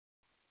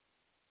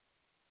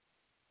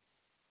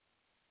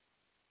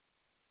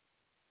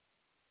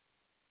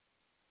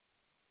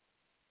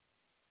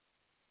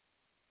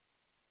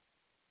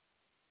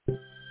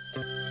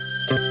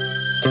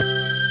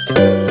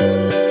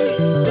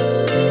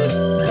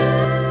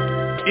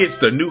It's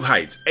the New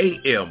Heights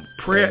AM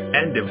prayer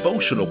and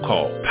devotional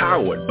call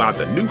powered by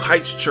the New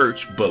Heights Church,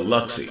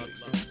 Biloxi,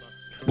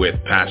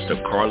 with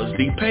Pastor Carlus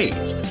Page,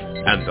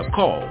 and the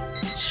call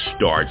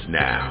starts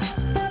now.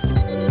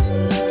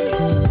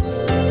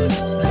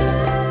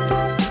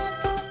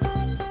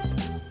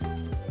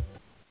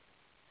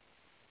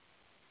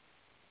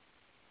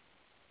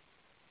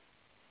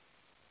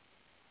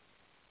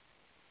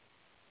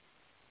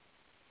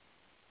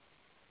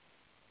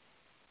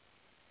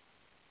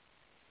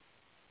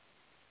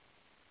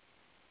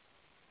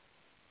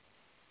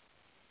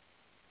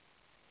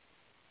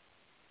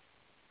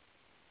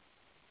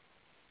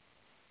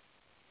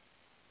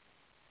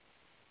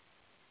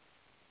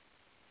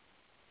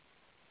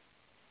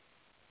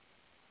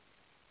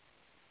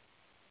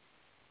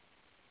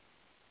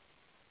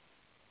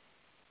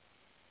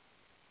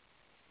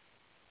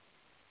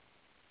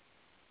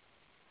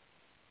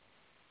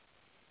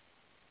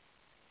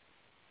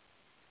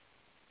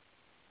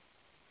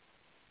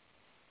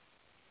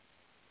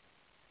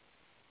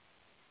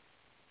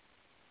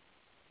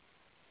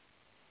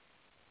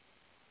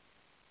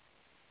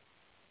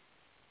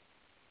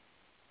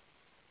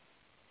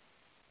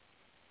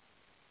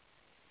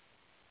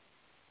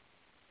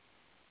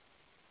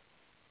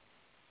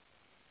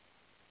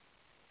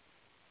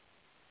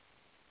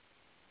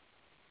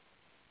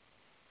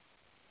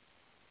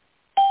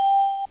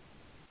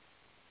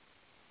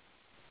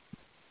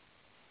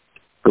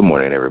 Good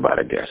morning,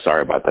 everybody there.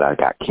 Sorry about that. I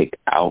got kicked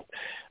out.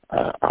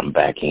 I'm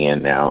back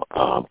in now.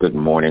 Good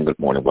morning.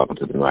 Welcome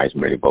to the New Heights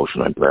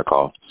Devotional and Prayer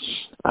Call.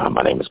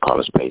 My name is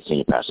Carlus Page,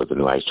 Senior Pastor of the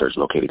New Heights Church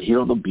located here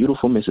on the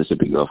beautiful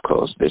Mississippi Gulf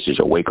Coast. This is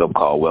your wake-up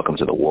call. Welcome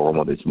to the war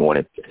room this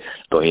morning.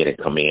 Go ahead and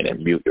come in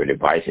and mute your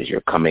devices.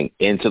 You're coming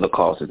into the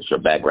call so that your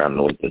background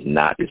noise does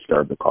not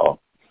disturb the call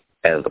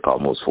as the call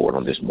moves forward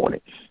on this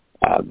morning.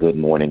 Good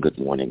morning,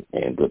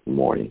 and good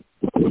morning.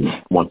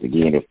 Once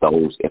again,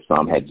 if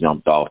some had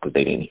jumped off because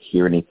they didn't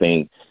hear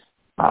anything,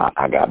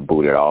 I got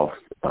booted off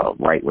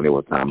right when it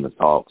was time to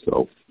talk.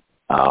 So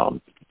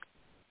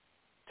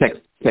text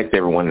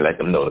everyone and let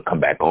them know to come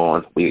back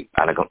on.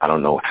 I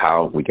don't know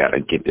how we got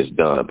to get this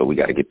done, but we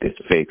got to get this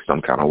fixed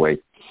some kind of way.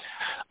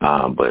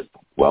 But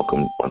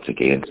welcome once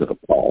again to the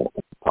call.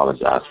 I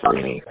apologize for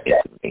any.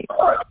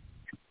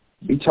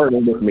 Be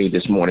turning with me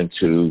this morning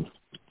to.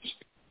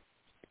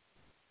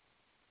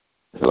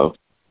 Hello.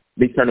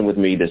 Be turning with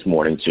me this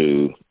morning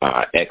to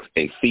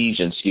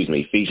Ephesians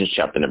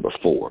chapter number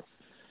 4.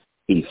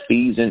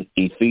 Ephesians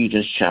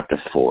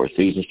chapter 4.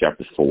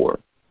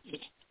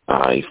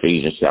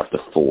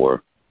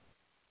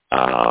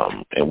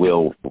 And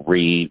we'll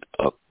read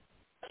a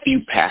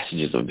few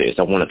passages of this.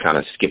 I want to kind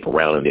of skip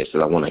around in this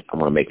because I want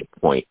to make a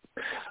point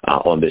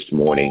on this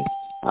morning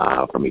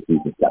from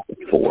Ephesians chapter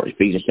 4.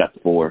 Ephesians chapter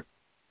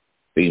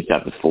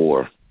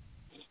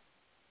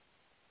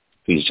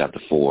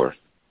 4.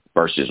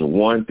 Verses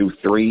 1 through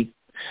 3,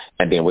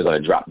 and then we're going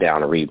to drop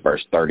down and read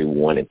verse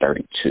 31 and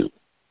 32.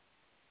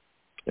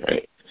 All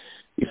right.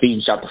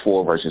 Ephesians chapter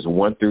 4, verses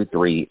 1 through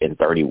 3 and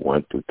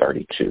 31 through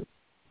 32.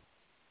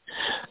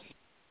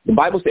 The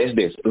Bible says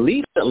this: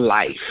 live a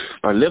life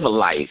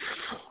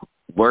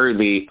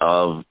worthy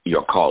of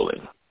your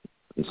calling.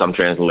 In some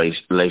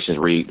translations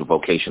read the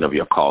vocation of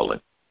your calling.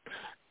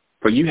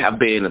 For you have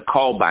been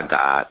called by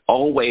God.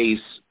 Always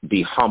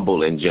be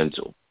humble and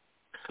gentle.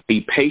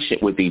 Be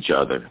patient with each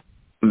other,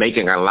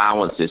 making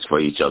allowances for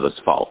each other's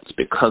faults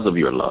because of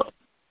your love.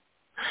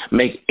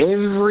 Make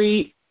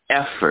every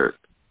effort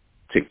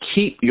to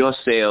keep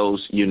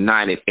yourselves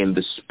united in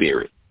the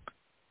Spirit.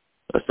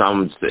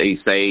 Some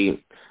say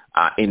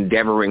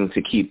endeavoring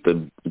to keep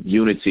the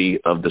unity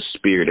of the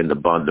Spirit in the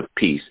bond of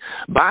peace.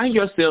 Bind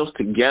yourselves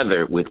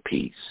together with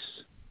peace.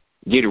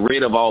 Get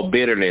rid of all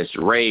bitterness,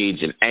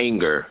 rage, and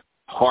anger,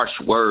 harsh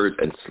words,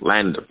 and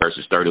slander,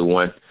 verses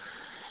 31,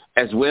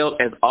 as well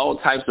as all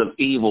types of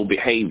evil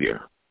behavior.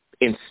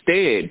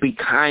 Instead, be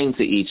kind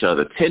to each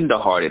other,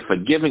 tenderhearted,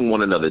 forgiving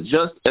one another,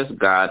 just as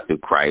God through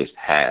Christ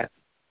has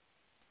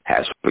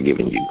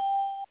forgiven you.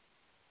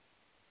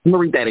 I'm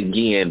going to read that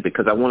again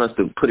because I want us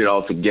to put it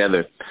all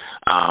together.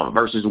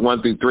 Verses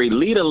 1 through 3.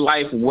 Lead a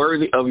life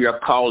worthy of your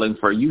calling,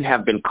 for you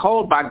have been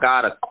called by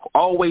God to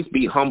always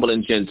be humble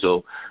and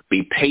gentle.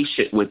 Be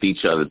patient with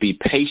each other. Be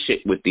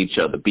patient with each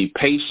other. Be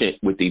patient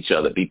with each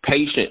other. Be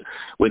patient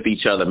with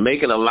each other,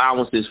 making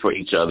allowances for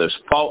each other's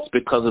faults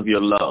because of your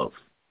love.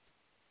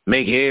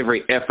 Make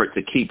every effort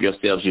to keep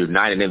yourselves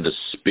united in the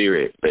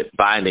Spirit, but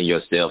binding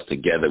yourselves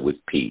together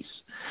with peace.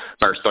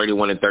 Verse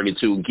 31 and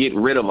 32, get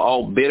rid of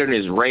all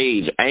bitterness,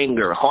 rage,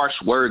 anger, harsh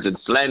words, and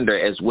slander,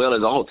 as well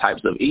as all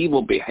types of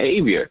evil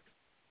behavior.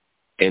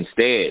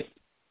 Instead,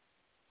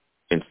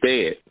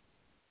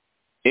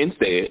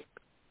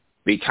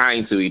 be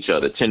kind to each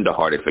other,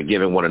 tenderhearted,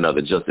 forgiving one another,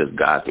 just as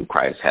God through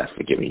Christ has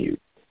forgiven you.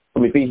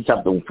 From Ephesians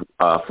chapter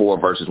 4,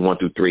 verses 1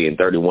 through 3 and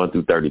 31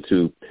 through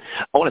 32,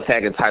 I want to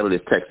tag and title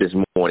this text this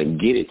morning,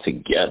 Get It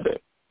Together.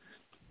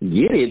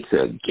 Get it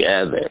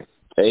together.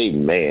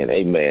 Amen.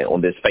 Amen.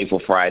 On this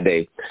faithful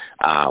Friday,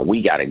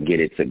 we got to get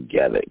it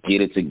together.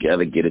 Get it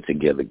together. Get it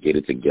together. Get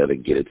it together.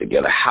 Get it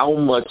together. How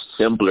much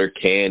simpler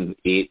can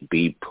it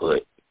be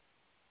put?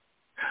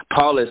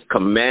 Paul is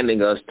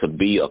commanding us to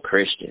be a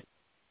Christian.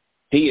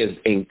 He is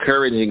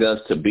encouraging us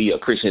to be a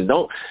Christian.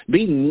 Don't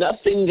be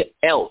nothing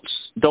else.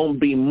 Don't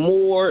be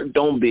more.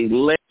 Don't be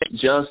less.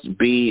 Just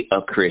be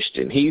a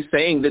Christian. He's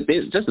saying that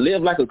just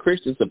live like a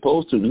Christian is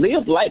supposed to.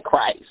 Live like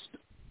Christ.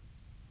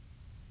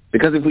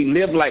 Because if we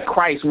live like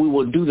Christ, we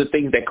will do the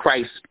things that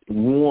Christ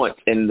wants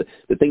and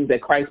the things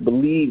that Christ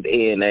believed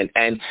in,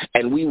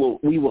 and we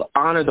will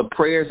honor the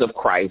prayers of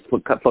Christ.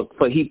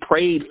 For he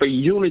prayed for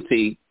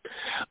unity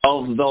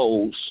of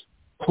those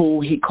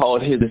who he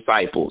called his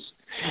disciples.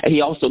 And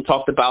he also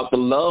talked about the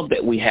love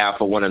that we have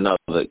for one another.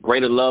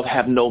 Greater love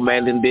have no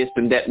man than this,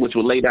 and that which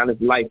will lay down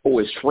his life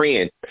for his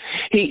friend.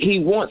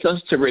 He wants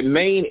us to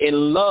remain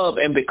in love,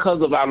 and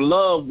because of our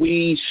love,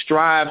 we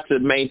strive to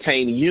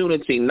maintain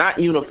unity,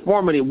 not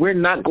uniformity. We're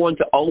not going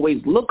to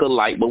always look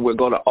alike, but we're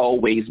going to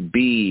always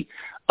be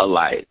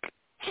alike.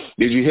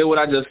 Did you hear what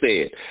I just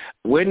said?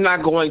 We're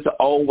not going to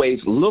always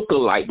look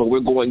alike, but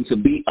we're going to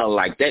be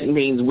alike. That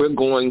means we're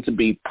going to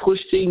be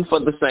pushing for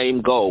the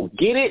same goal.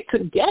 Get it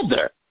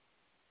together.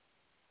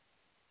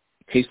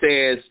 He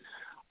says,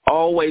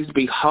 always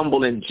be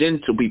humble and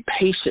gentle. Be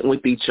patient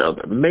with each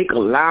other. Make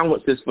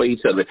allowances for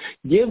each other.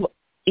 Give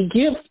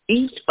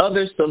each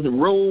other some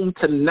room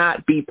to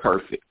not be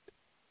perfect.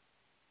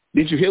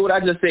 Did you hear what I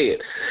just said?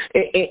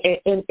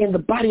 In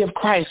the body of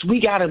Christ, we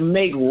got to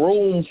make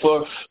room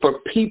for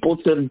people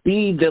to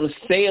be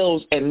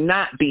themselves and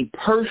not be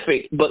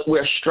perfect, but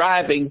we're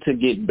striving to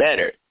get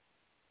better.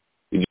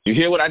 Did you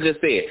hear what I just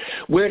said?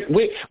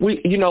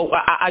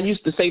 I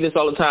used to say this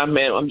all the time,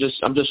 man. I'm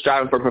just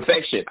striving for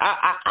perfection.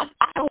 I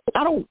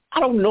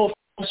don't know if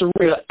that's a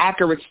real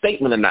accurate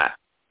statement or not.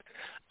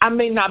 I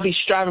may not be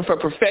striving for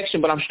perfection,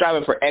 but I'm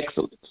striving for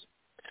excellence.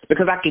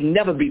 Because I can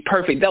never be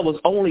perfect. There was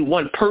only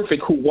one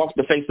perfect who walked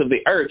the face of the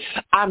earth.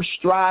 I'm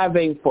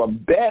striving for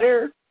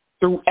better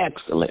through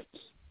excellence.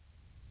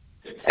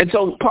 And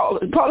so Paul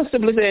is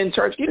simply saying,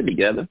 church, get it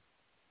together.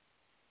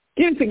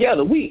 Get it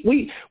together. We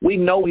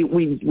know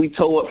we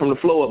toe up from the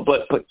floor,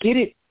 but get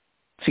it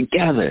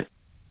together.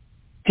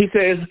 He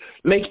says,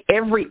 make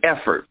every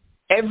effort.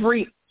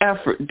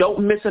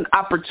 Don't miss an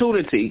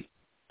opportunity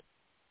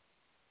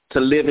to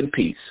live in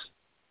peace.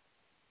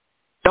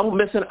 Don't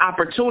miss an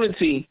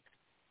opportunity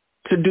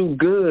to do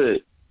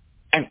good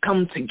and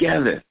come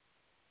together.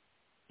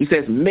 He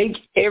says, make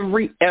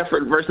every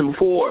effort, verse number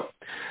 4,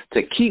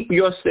 to keep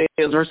yourselves,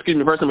 verse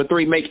number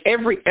 3, make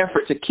every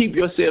effort to keep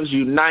yourselves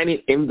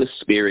united in the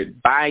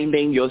Spirit,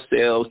 binding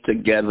yourselves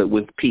together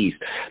with peace.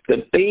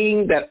 The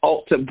thing that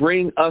ought to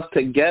bring us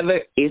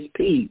together is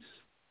peace.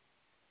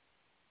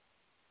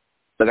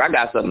 Look, I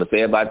got something to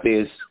say about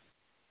this,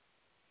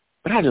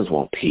 but I just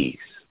want peace.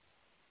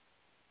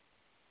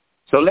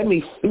 So let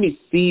me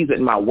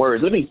season my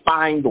words. Let me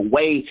find the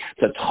way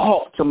to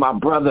talk to my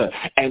brother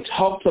and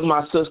talk to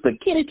my sister.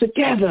 Get it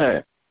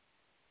together.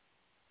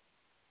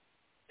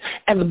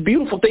 And the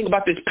beautiful thing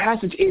about this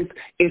passage is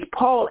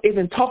Paul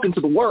isn't talking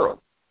to the world.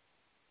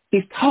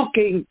 He's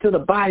talking to the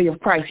body of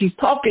Christ. He's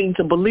talking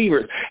to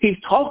believers. He's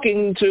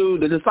talking to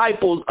the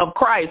disciples of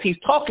Christ. He's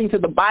talking to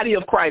the body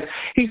of Christ.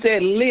 He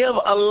said, live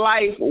a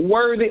life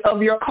worthy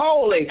of your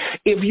calling.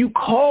 If you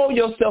call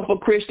yourself a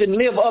Christian,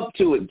 live up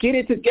to it. Get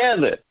it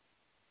together.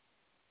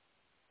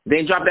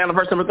 Then drop down to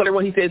verse number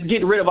 31. He says,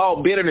 get rid of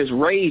all bitterness,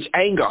 rage,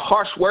 anger,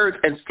 harsh words,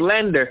 and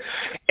slander,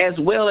 as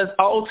well as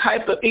all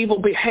type of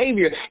evil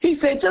behavior. He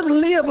said, just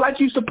live like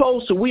you're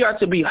supposed to. We are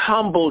to be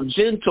humble,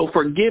 gentle,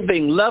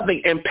 forgiving,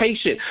 loving, and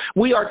patient.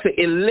 We are to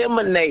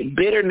eliminate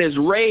bitterness,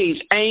 rage,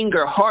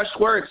 anger, harsh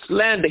words,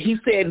 slander. He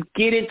said,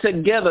 get it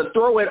together.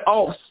 Throw it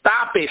off.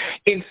 Stop it.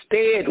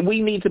 Instead,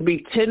 we need to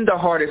be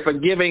tenderhearted,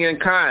 forgiving, and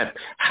kind.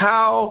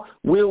 How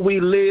will we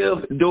live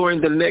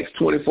during the next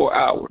 24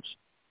 hours?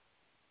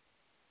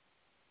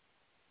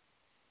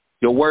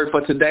 Your word for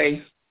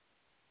today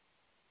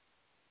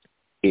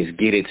is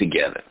get it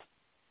together.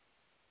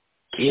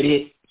 Get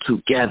it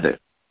together.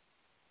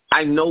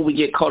 I know we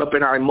get caught up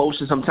in our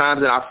emotions sometimes,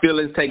 and our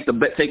feelings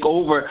take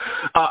over.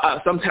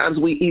 Sometimes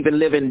we even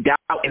live in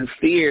doubt and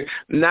fear,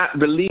 not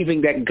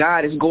believing that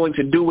God is going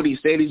to do what he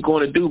said he's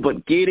going to do,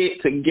 but get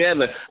it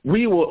together.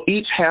 We will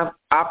each have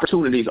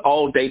opportunities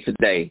all day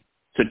today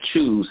to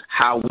choose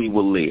how we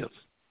will live.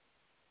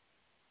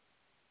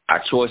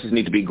 Our choices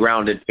need to be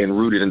grounded and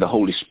rooted in the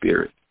Holy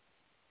Spirit.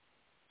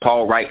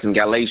 Paul writes in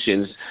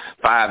Galatians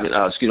 5,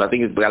 I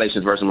think it's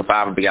Galatians verse number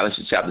 5 of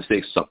Galatians chapter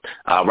 6,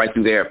 right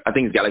through there, I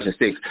think it's Galatians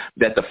 6,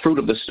 that the fruit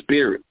of the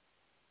Spirit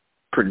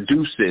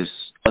produces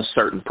a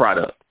certain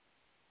product.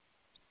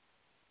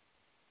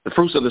 The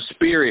fruits of the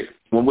Spirit,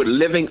 when we're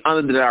living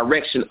under the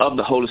direction of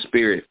the Holy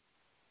Spirit,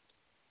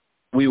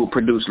 we will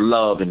produce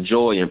love and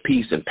joy and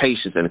peace and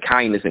patience and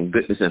kindness and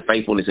goodness and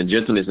faithfulness and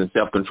gentleness and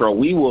self-control.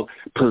 We will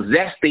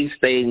possess these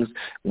things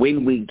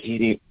when we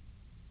get it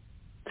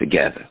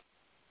together.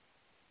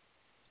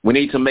 We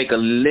need to make a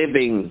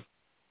living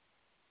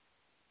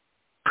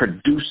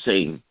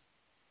producing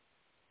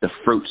the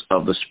fruits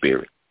of the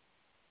Spirit.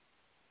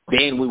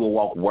 Then we will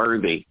walk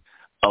worthy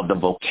of the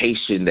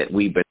vocation that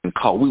we've been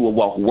called. We will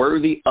walk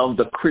worthy of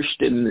the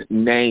Christian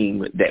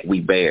name that we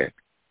bear.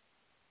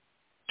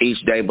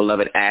 Each day,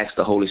 beloved, ask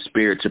the Holy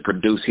Spirit to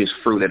produce his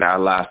fruit in our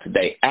lives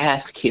today.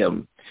 Ask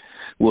him,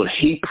 will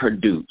he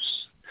produce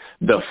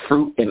the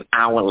fruit in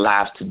our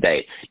lives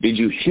today? Did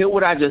you hear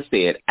what I just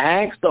said?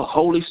 Ask the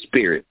Holy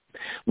Spirit,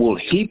 will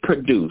he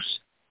produce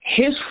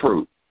his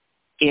fruit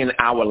in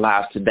our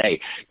lives today?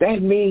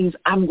 That means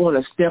I'm going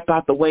to step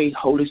out the way.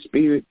 Holy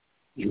Spirit,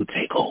 you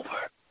take over.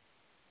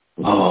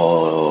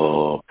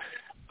 Oh,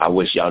 I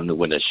wish y'all knew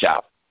when to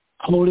shout.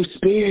 Holy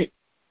Spirit,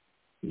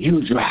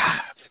 you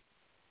drive.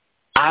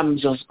 I'm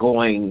just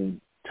going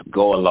to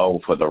go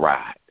along for the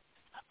ride.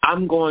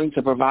 I'm going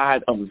to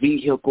provide a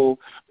vehicle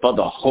for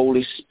the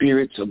Holy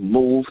Spirit to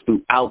move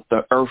throughout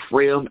the earth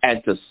realm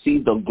and to see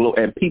the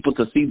glory, and people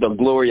to see the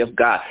glory of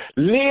God.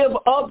 Live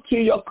up to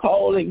your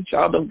calling,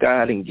 child of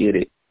God, and get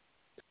it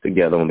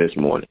together on this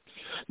morning.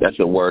 That's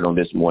the word on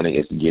this morning,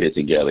 is get it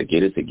together.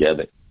 Get it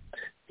together.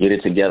 Get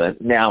it together.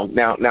 Now,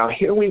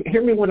 hear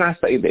me when I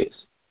say this.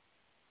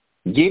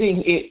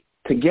 Getting it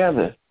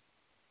together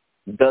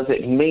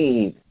doesn't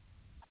mean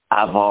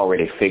I've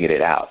already figured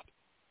it out.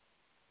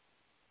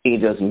 It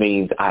just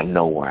means I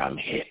know where I'm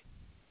headed.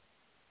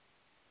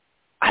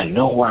 I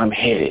know where I'm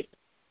headed,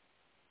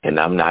 and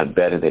I'm not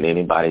better than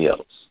anybody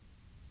else,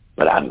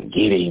 but I'm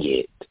getting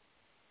it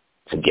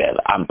together.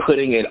 I'm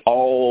putting it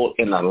all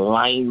in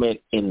alignment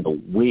in the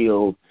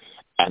will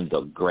and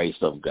the grace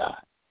of God.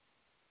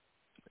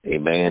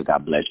 Amen.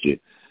 God bless you.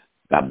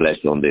 God bless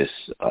you on this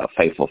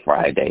faithful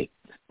Friday.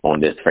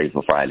 On this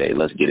faithful Friday,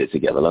 let's get it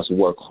together. Let's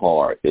work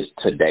hard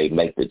today.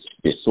 Make the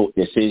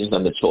decisions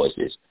and the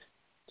choices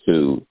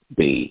to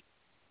be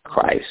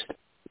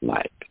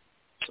Christ-like.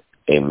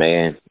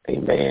 Amen,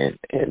 amen,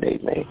 and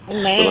amen.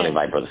 Amen. We're going to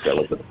invite Brother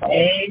Philip to the call.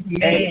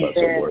 Amen.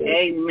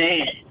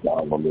 Amen.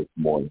 Song on this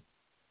morning.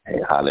 Hey,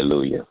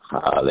 hallelujah,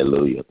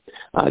 hallelujah.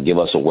 Give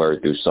us a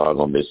word through song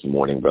on this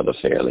morning, Brother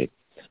Fairley.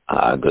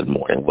 Good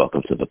morning.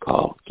 Welcome to the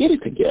call. Get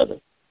it together.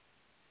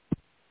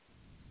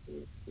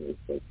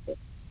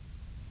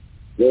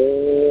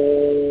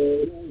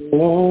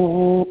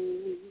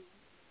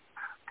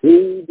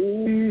 To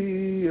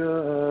be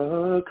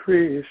a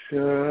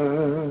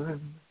Christian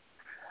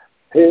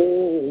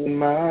in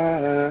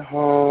my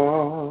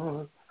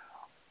heart,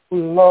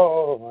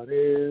 Lord,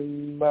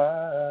 in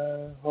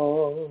my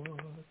heart.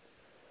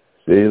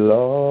 Say,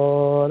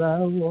 Lord, I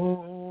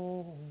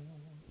want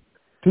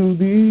to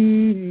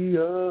be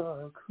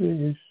a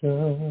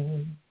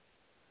Christian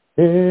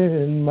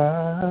in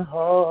my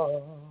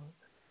heart,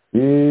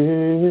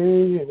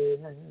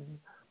 in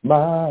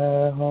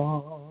my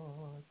heart.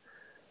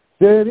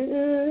 Set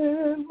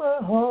in my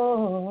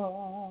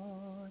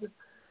heart,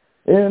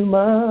 in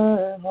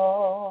my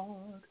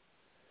heart,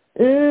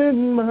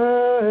 in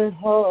my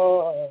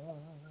heart,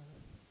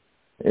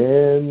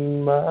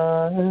 in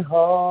my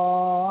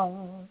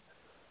heart.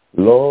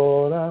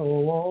 Lord, I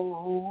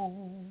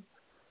want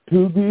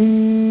to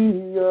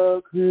be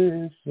a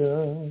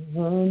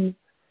Christian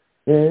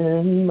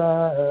in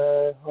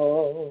my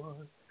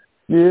heart.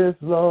 Yes,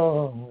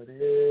 Lord,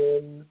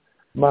 in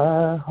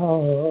my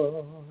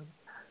heart.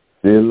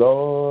 Say,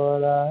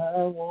 Lord,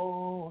 I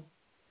want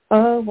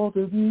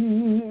to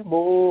be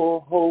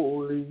more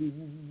holy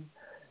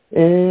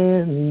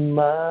in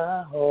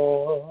my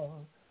heart.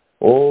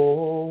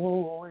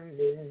 Oh,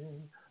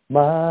 in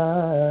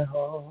my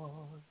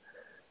heart.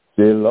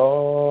 Say,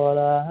 Lord,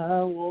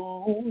 I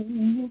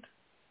want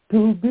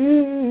to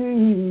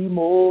be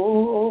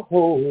more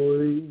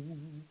holy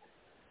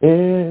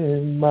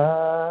in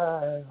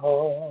my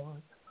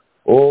heart.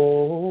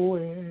 Oh,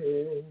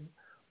 in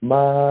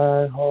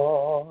my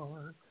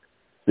heart.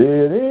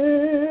 Sit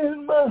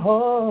in my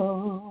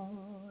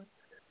heart,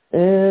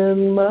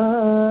 in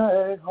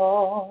my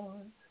heart.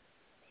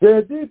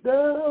 Set it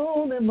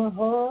down in my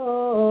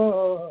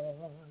heart,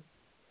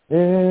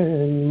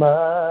 in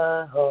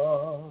my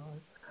heart.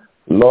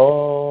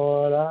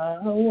 Lord, I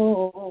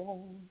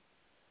want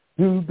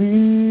to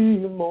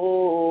be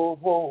more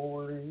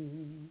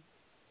holy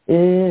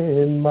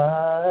in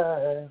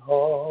my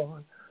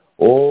heart.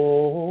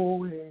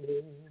 Oh,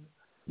 in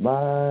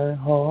my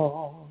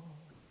heart.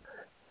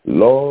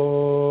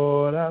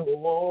 Lord, I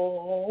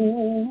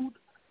want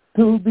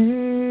to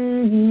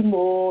be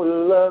more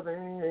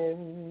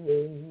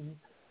loving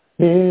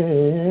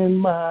in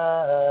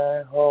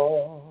my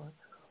heart.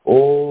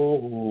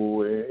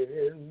 Oh,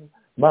 in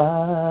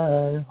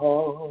my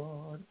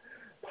heart.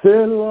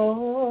 Say,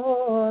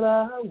 Lord,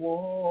 I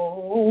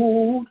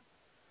want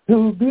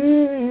to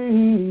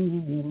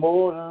be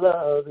more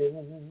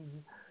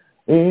loving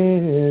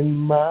in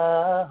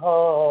my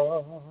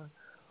heart.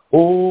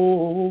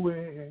 Oh,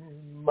 in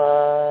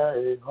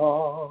my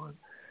heart.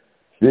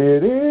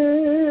 Sit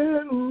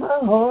in my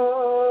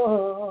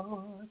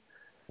heart,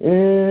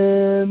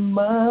 in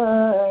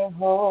my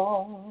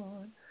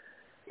heart,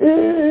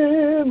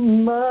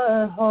 in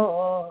my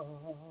heart,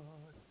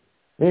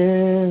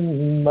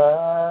 in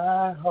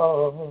my heart.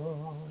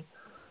 heart.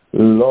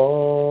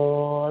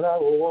 Lord, I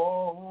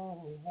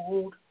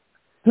want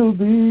to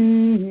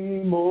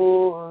be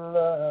more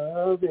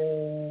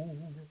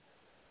loving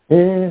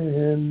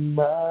in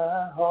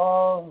my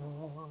heart.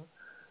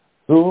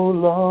 So,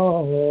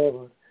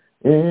 Lord,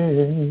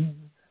 in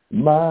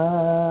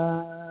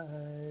my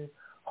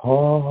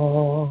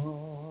heart.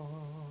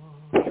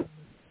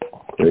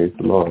 Praise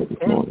the Lord this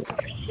morning.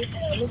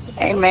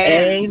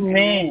 Amen.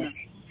 Amen.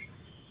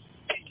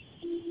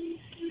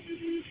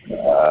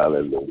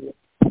 Hallelujah.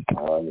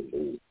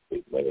 Hallelujah.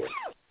 Amen.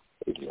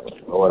 Amen.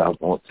 Lord, I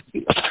want to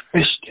be a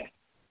Christian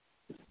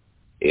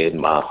in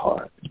my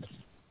heart.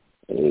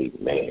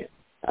 Amen.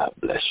 God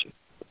bless you.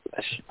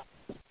 Bless you.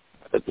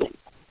 Hallelujah.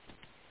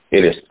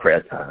 It is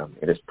prayer time.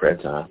 It is prayer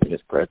time. It is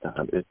prayer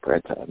time. It is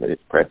prayer time. It is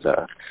prayer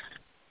time.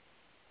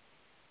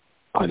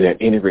 Are there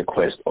any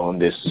requests on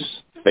this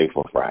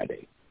faithful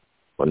Friday,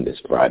 on this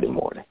Friday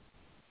morning?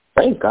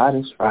 Thank God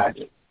it's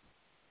Friday.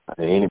 Are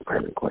there any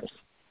prayer requests?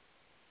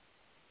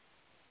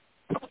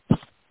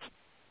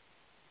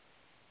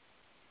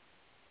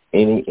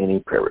 Any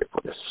prayer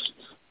requests?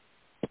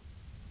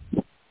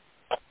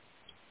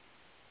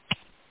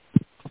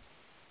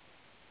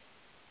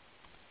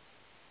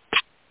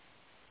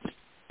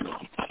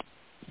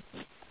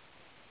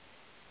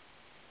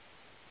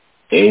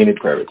 Any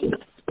prayer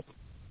requests?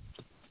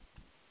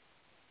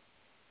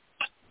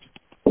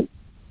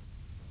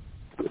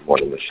 Good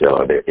morning, Michelle.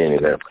 Are there any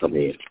that have come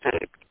in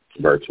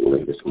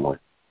virtually this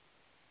morning?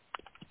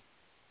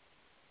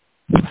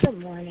 Good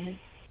morning.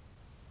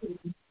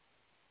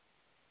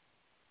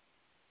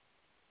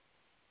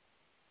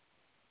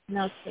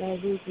 No, sir,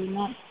 we do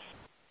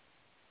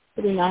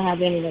not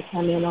have any that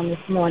come in on this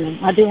morning.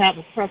 I do have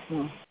a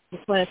personal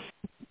request.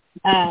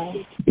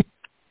 I'm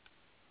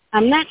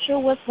not sure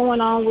what's going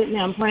on with me.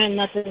 I'm praying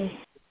nothing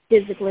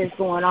physically is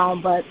going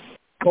on, but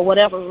for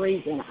whatever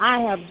reason,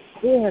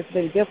 it has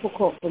been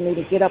difficult for me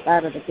to get up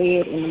out of the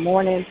bed in the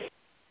morning.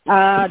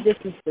 This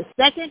is the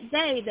second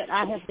day that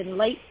I have been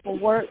late for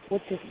work,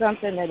 which is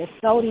something that is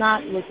so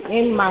not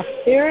within my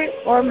spirit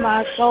or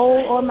my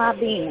soul or my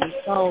being.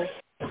 So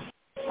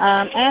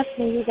I'm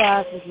asking you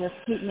guys to just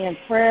keep me in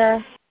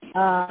prayer.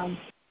 I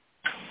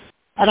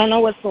don't know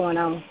what's going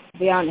on, to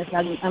be honest.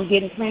 I'm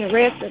getting plenty of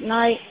rest at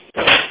night.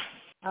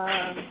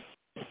 I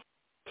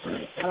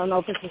don't know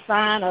if it's a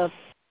sign of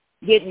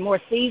getting more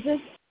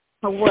seasons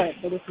or what,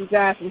 but if you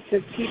guys would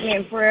just keep me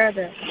in prayer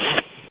that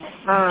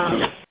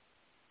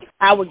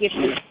I will get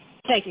this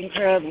taken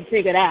care of and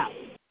figured out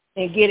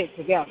and get it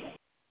together.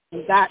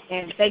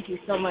 And thank you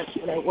so much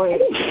for that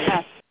word.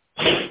 That's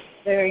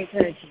very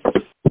encouraging.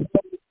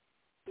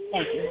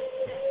 Thank you.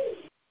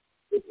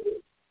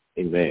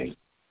 Amen.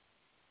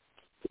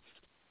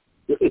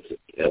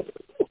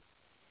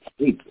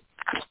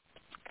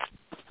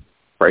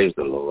 Praise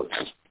the Lord.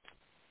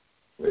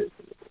 Praise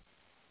the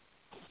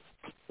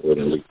Lord.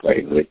 We're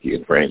praying with you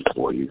and praying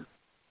for you.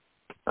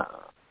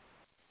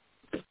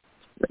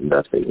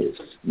 Nothing is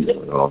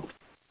going on.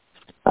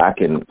 I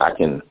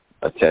can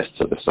attest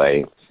to the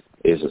same.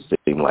 It just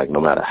seems like no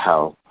matter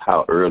how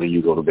early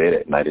you go to bed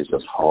at night, it's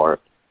just hard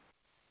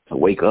to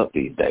wake up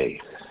these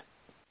days.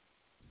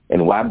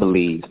 And what I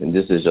believe, and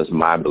this is just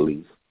my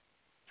belief,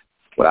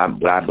 what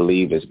I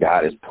believe is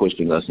God is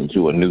pushing us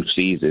into a new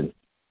season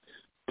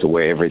to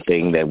where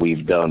everything that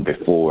we've done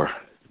before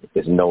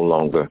is no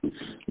longer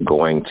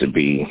going to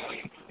be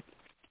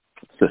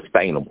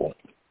sustainable,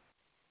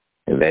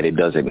 and that it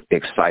doesn't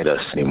excite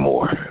us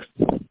anymore.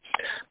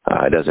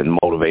 It doesn't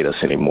motivate us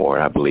anymore.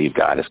 I believe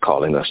God is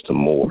calling us to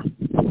more.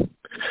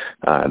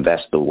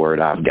 That's the word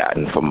I've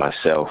gotten from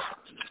myself.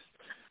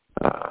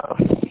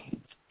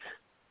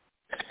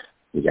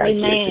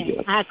 Amen.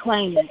 I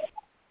claim it.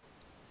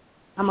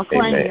 I'm a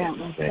claim that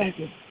one. Thank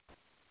you.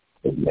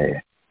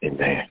 Amen.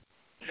 Amen.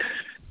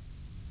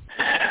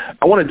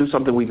 I want to do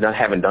something we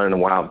haven't done in a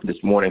while this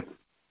morning.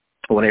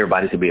 I want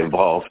everybody to be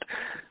involved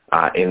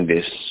in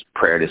this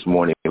prayer this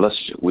morning.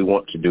 We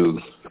want to do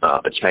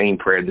a chain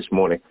prayer this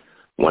morning.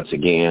 Once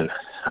again,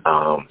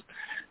 I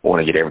want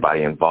to get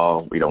everybody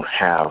involved. We don't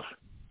have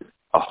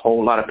a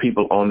whole lot of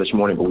people on this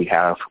morning, but we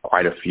have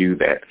quite a few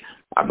that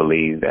I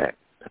believe that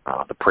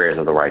the prayers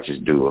of the righteous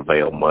do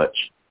avail much.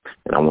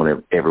 And I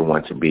want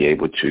everyone to be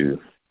able to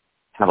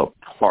have a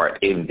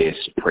part in this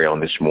prayer on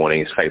this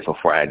morning. It's Faithful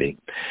Friday.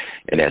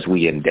 And as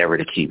we endeavor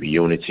to keep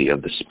unity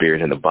of the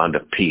Spirit and the bond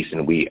of peace,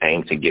 and we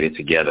aim to get it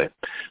together,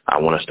 I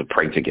want us to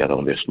pray together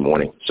on this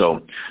morning.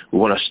 So we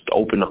want to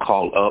open the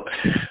call up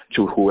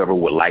to whoever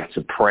would like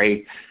to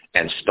pray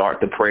and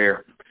start the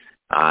prayer.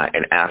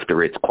 And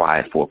after it's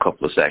quiet for a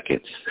couple of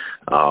seconds,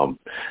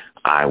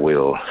 I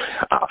will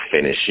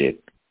finish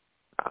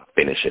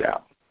it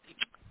out.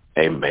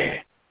 Amen.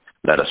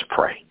 Let us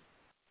pray.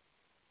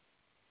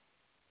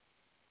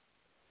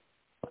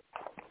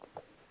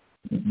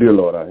 Dear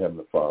Lord, our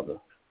Heavenly Father,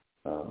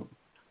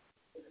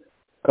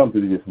 come to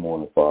you this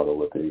morning, Father,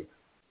 with a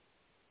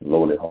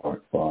lowly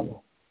heart, Father,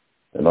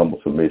 and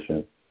humble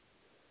submission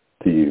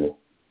to you.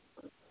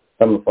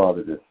 Heavenly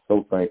Father, just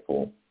so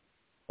thankful,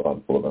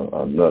 Father,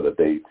 for another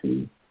day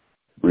to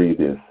breathe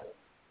this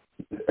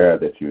this air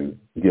that you've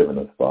given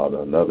us,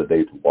 Father, another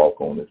day to walk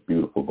on this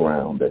beautiful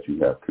ground that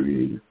you have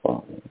created,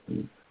 Father.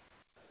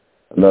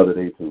 Another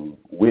day to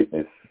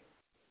witness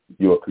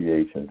your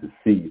creation, to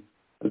see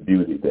the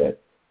beauty that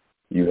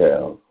you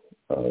have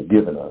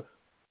given us.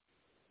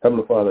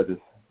 Heavenly Father,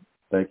 just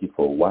thank you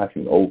for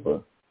watching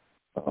over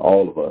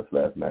all of us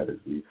last night as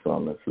we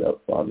slumbered and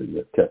slept. Father, you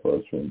have kept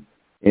us from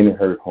any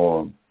hurt,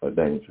 harm, or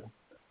danger.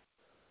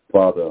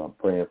 Father, I'm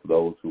praying for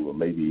those who are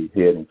maybe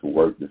heading to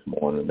work this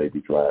morning,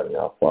 maybe driving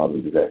out. Father,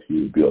 we just ask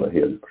you to build a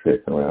hedge of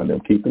protection around them.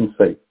 Keep them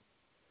safe.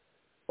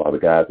 Father,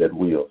 guide that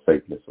wheel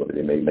safely so that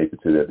they may make it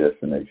to their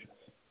destinations.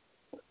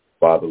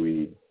 Father,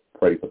 we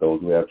pray for those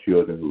who have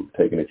children who've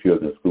taken their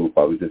children to school.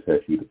 Father, we just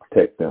ask you to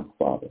protect them,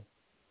 Father.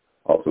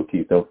 Also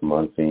keep them from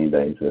unseen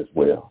danger as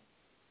well.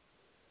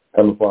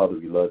 Heavenly Father,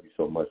 we love you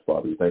so much,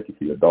 Father. We thank you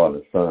for your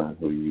darling son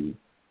who you've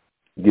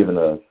given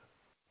us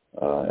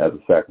as a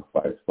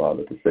sacrifice,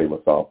 Father, to save us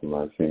all from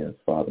our sins,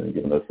 Father, and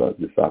giving us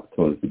this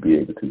opportunity to be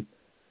able to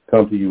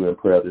come to you in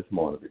prayer this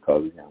morning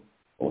because of him,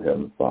 oh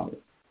Heavenly Father.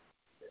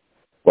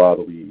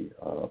 Father, we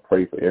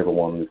pray for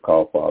everyone on this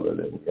call, Father,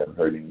 that we haven't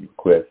heard any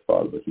requests,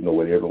 Father, but you know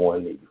what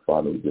everyone needs,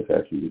 Father. We just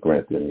ask you to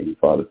grant their need,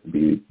 Father, to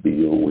be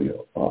your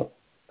will, Father.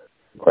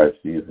 In Christ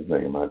Jesus'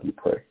 name, I do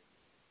pray.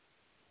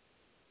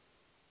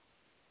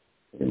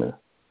 Amen.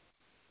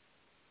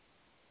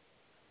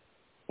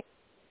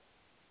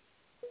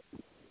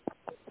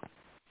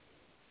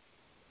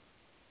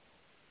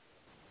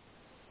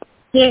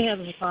 Dear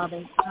Heavenly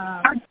Father,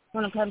 I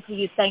want to come to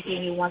you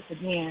thanking you once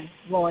again,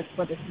 Lord,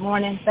 for this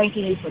morning,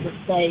 thanking you for this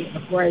day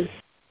of grace,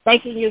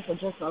 thanking you for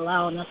just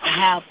allowing us to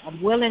have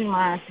a willing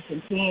mind to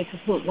continue to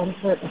put one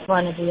foot in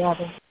front of the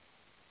other.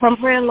 From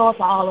praying, Lord,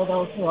 for all of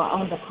those who are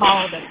on the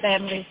call, their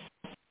families,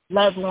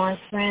 loved ones,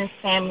 friends,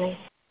 family,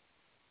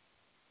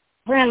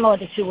 praying, Lord,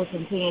 that you will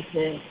continue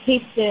to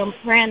keep them,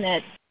 praying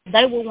that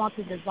they will want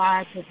to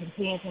desire to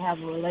continue to have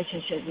a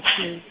relationship with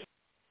you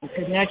and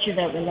to nurture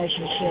that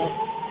relationship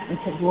and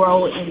to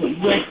grow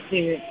in your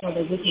spirit so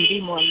that we can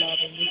be more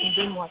loving, we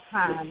can be more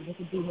kind, we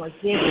can be more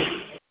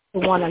giving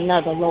to one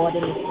another, Lord,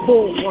 in this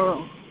full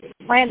world.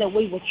 Praying that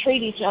we will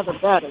treat each other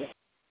better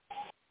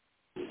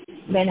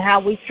than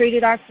how we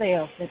treated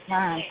ourselves at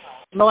times.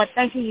 Lord,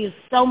 thanking you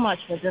so much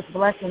for just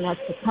blessing us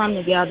to come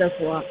together,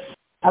 for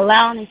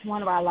allowing each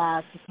one of our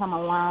lives to come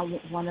along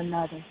with one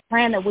another.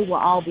 Praying that we will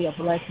all be a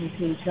blessing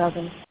to each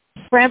other.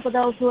 Praying for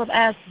those who have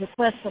asked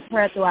requests for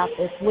prayer throughout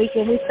this week.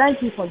 And we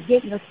thank you for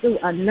getting us through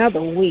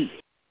another week,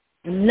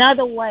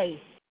 another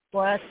way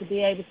for us to be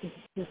able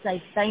to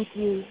say thank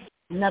you,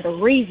 another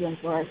reason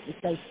for us to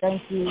say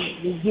thank you.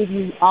 We give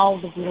you all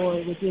the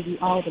glory. We give you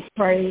all the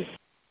praise.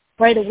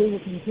 Pray that we will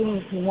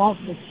continue to want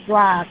to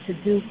strive to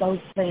do those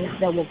things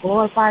that will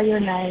glorify your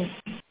name,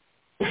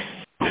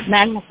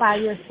 magnify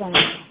your Son,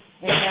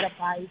 and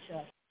edify each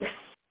other.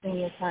 In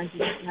your Son,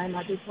 Jesus' name,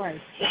 I do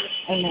pray.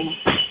 Amen.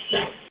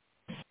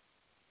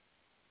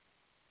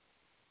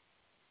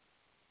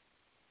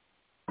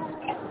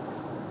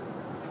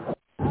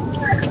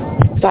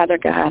 Father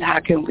God, how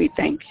can we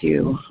thank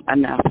you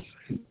enough?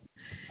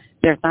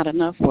 There's not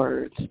enough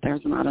words.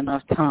 There's not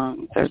enough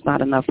tongues. There's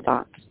not enough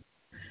thoughts.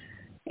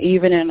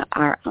 Even in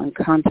our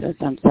unconscious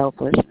and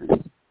selflessness,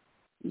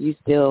 you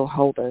still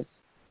hold us.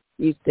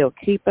 You still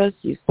keep us.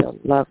 You still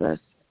love us.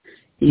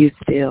 You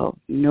still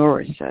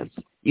nourish us.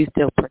 You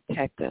still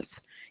protect us.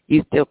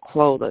 You still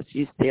clothe us.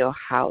 You still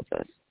house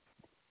us.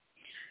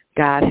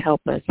 God,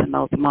 help us in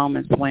those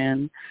moments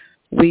when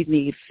we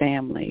need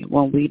family,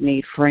 when we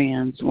need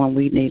friends, when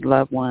we need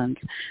loved ones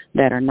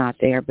that are not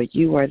there, but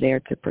you are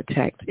there to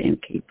protect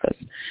and keep us.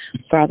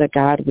 Father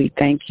God, we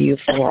thank you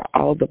for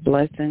all the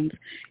blessings,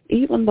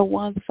 even the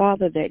ones,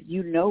 Father, that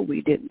you know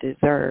we didn't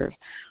deserve,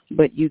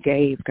 but you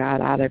gave,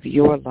 God, out of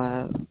your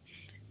love.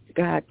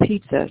 God,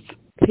 teach us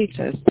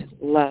to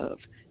love,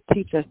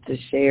 teach us to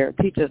share,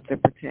 teach us to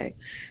protect.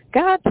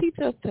 God, teach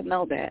us to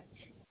know that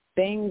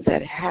things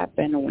that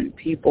happen when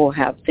people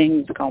have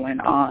things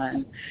going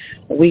on,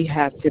 we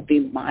have to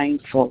be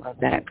mindful of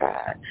that,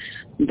 God.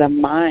 The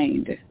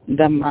mind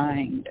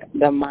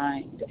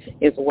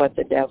is what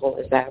the devil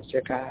is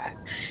after, God.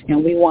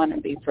 And we want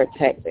to be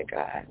protected,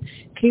 God.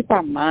 Keep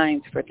our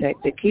minds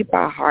protected. Keep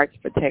our hearts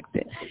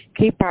protected.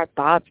 Keep our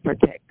thoughts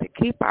protected.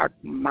 Keep our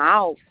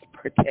mouths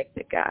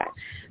protected, God,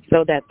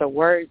 so that the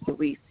words that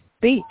we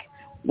speak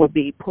will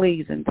be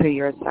pleasing to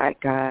your sight,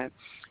 God.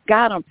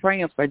 God, I'm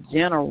praying for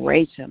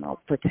generational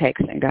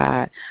protection,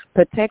 God.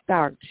 Protect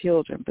our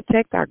children,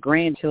 protect our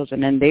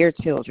grandchildren and their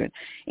children,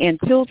 and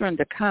children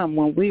to come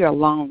when we are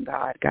long,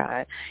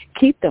 God.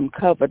 Keep them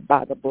covered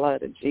by the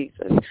blood of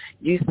Jesus.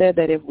 You said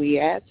that if we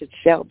ask, it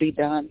shall be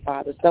done,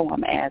 Father. So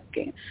I'm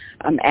asking,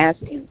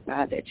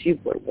 God, that you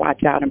would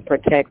watch out and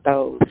protect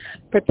those.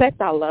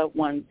 Protect our loved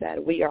ones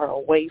that we are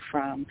away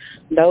from,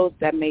 those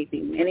that may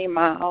be many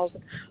miles,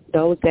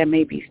 those that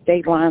may be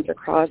state lines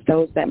across,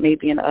 those that may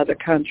be in other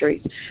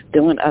countries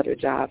doing other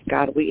jobs.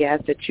 God, we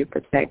ask that you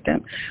protect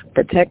them.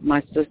 Protect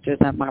my sisters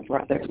and my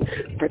brothers.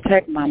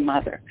 Protect my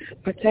mother.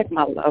 Protect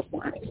my loved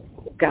ones.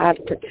 God,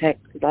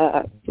 protect,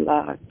 love,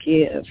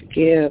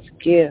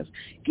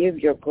 give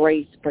your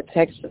grace,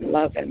 protection,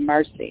 love, and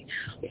mercy.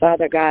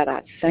 Father God,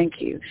 I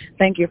thank you.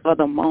 Thank you for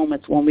the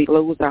moments when we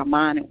lose our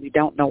mind and we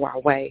don't know our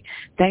way.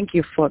 Thank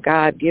you for,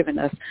 God, giving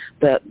us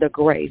the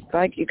grace.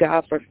 Thank you,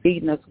 God, for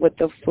feeding us with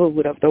the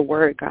food of the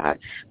word, God,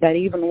 that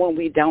even when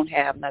we don't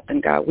have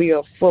nothing, God, we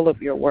are full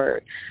of your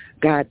word.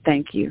 God,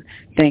 thank you.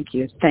 Thank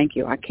you. Thank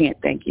you. I can't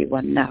thank you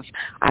enough.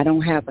 I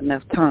don't have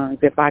enough tongues.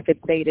 If I could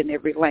say it in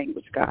every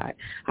language, God,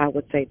 I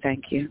would say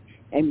thank you.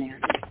 Amen.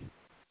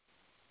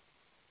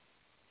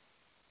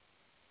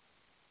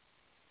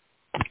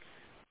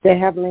 Dear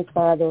Heavenly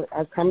Father,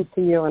 I come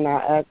to you and I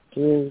ask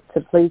you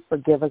to please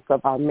forgive us of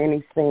our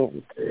many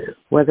sins,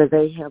 whether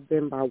they have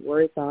been by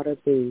word, thought, or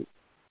deed.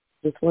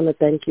 Just want to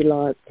thank you,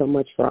 Lord, so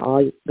much for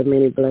all the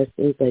many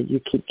blessings that you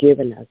keep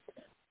giving us.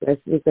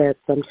 Blessings that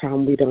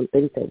sometimes we don't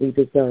think that we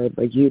deserve,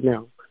 but you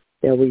know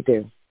that we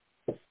do.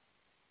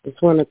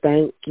 Just want to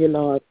thank you,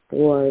 Lord,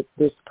 for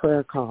this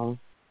prayer call.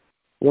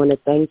 I want to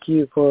thank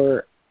you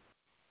for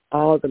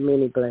all the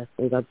many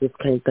blessings. I just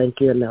can't thank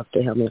you enough,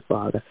 dear Heavenly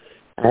Father.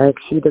 I ask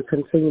you to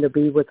continue to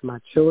be with my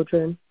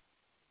children,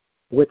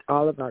 with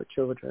all of our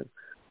children.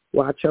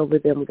 Watch over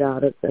them,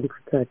 guide us, and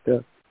protect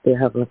us, dear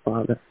Heavenly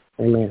Father.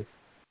 Amen.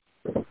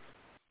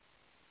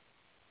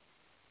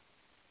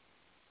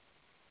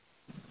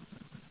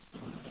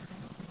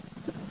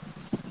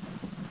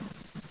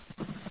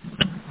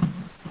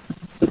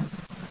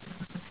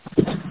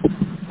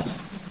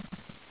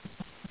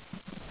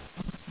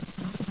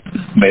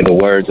 May the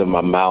words of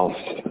my mouth,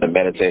 the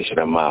meditation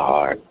of my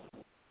heart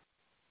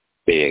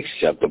be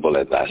acceptable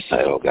in thy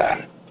sight, O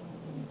God.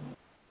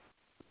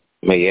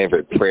 May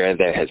every prayer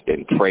that has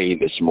been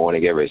prayed this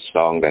morning, every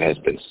song that has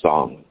been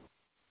sung,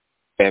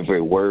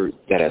 every word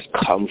that has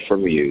come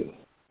from you,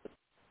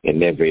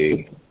 and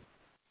every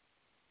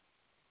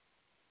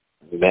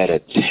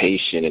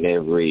meditation and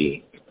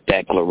every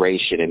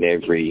declaration and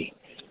every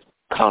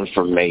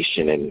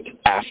confirmation and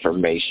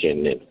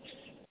affirmation and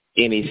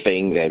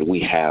anything that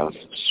we have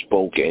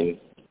spoken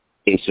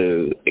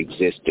into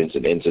existence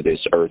and into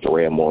this earth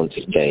realm on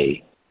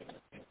today,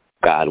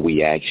 God,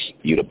 we ask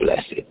you to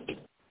bless it.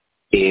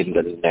 In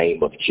the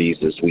name of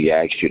Jesus, we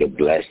ask you to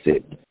bless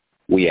it.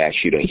 We ask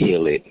you to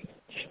heal it.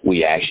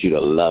 We ask you to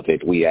love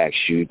it. We ask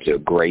you to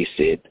grace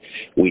it.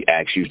 We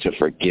ask you to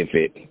forgive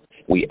it.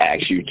 We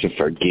ask you to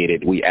forget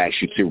it. We ask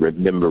you to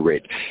remember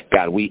it.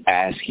 God, we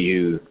ask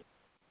you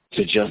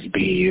to just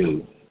be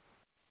you.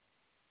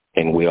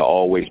 And we'll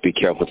always be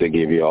careful to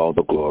give you all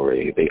the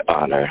glory, the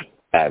honor,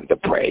 and the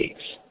praise.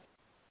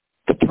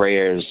 The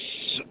prayers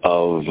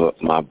of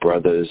my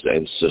brothers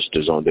and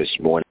sisters on this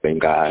morning,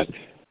 God,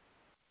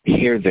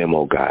 hear them,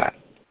 oh God.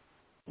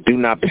 Do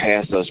not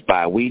pass us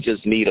by. We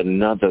just need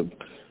another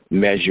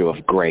measure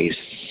of grace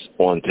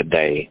on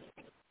today.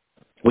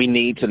 We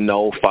need to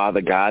know,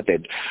 Father God,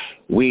 that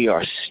we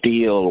are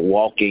still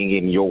walking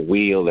in your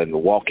will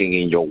and walking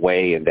in your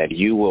way, and that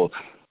you will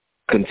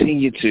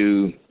continue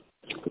to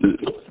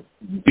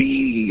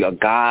be a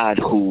God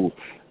who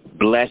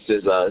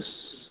blesses us,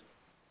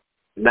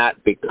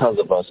 not because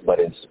of us, but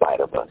in spite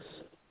of us.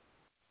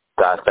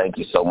 God, thank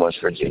you so much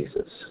for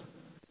Jesus.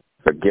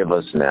 Forgive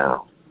us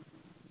now.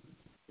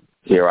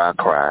 Hear our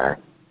cry,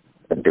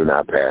 and do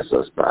not pass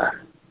us by.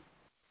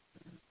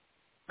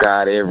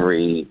 God,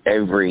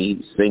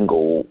 every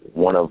single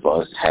one of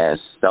us has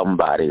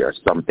somebody or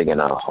something in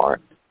our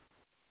heart.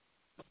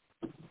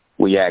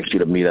 We ask you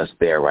to meet us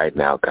there right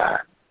now, God.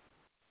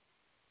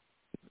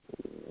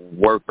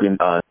 Work in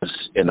us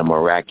in a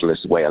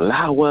miraculous way.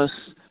 Allow us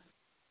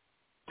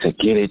to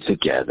get it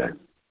together.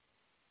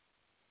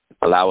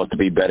 Allow us to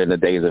be better in the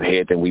days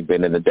ahead than we've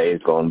been in the days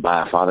gone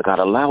by. Father God,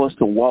 allow us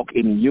to walk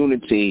in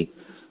unity,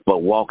 but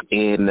walk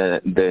in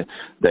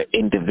the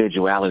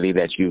individuality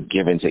that you've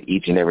given to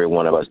each and every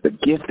one of us, the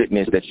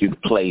giftedness that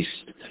you've placed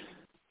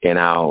in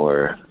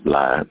our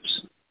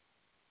lives.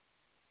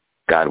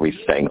 God, we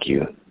thank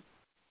you.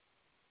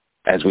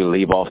 As we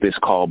leave off this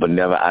call, but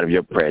never out of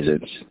your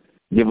presence,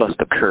 give us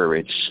the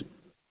courage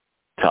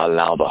to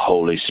allow the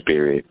Holy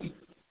Spirit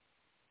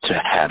to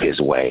have his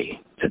way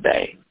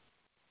today.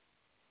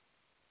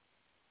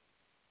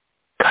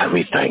 God,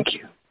 we thank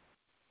you.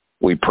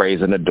 We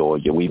praise and adore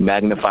you. We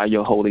magnify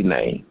your holy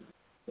name.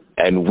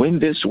 And when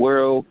this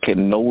world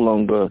can no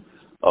longer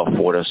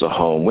afford us a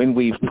home, when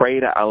we've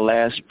prayed our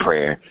last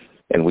prayer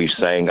and we've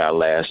sang our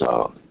last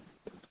song,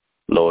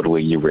 Lord, will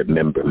you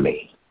remember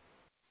me?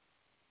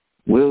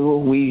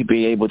 Will we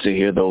be able to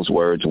hear those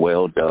words,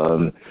 well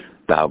done,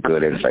 thou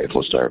good and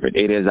faithful servant?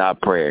 It is our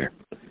prayer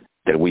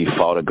that we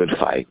fought a good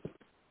fight.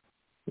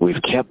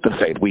 We've kept the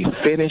faith. We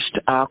finished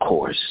our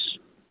course.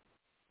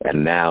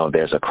 And now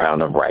there's a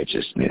crown of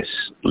righteousness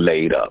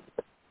laid up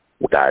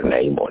with our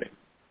name on it.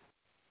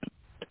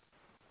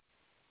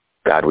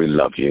 God, we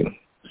love you.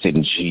 It's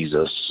in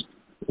Jesus'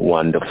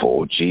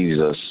 wonderful,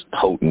 Jesus'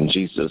 potent,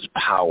 Jesus'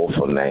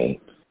 powerful name,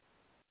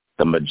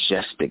 the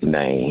majestic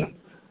name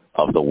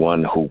of the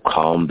one who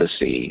calmed the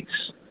seas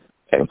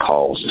and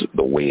caused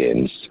the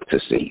winds to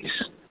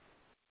cease.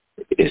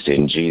 It's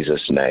in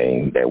Jesus'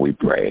 name that we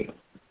pray.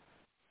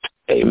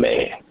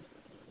 Amen.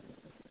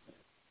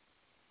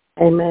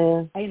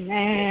 Amen.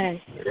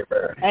 Amen.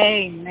 Amen.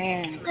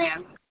 Amen.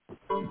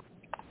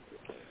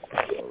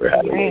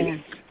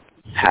 Amen.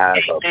 Have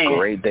a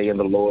great day in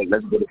the Lord.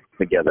 Let's get it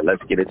together.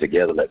 Let's get it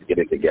together. Let's get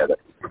it together.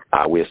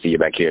 We'll see you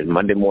back here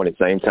Monday morning,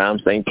 same time,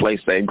 same place,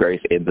 same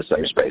grace, in the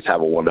same space.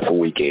 Have a wonderful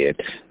weekend.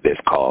 This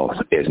call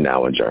is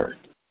now adjourned.